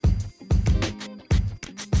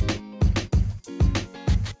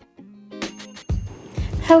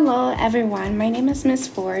Hello, everyone. My name is Miss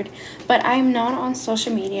Ford, but I am known on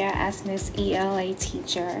social media as Miss ELA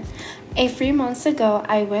Teacher. A few months ago,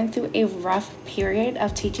 I went through a rough period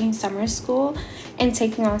of teaching summer school and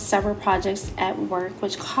taking on several projects at work,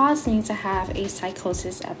 which caused me to have a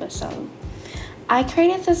psychosis episode. I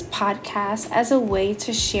created this podcast as a way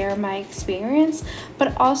to share my experience,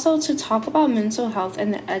 but also to talk about mental health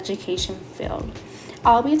in the education field.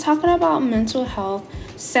 I'll be talking about mental health,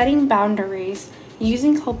 setting boundaries,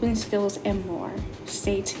 using coping skills, and more.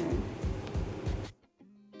 Stay tuned.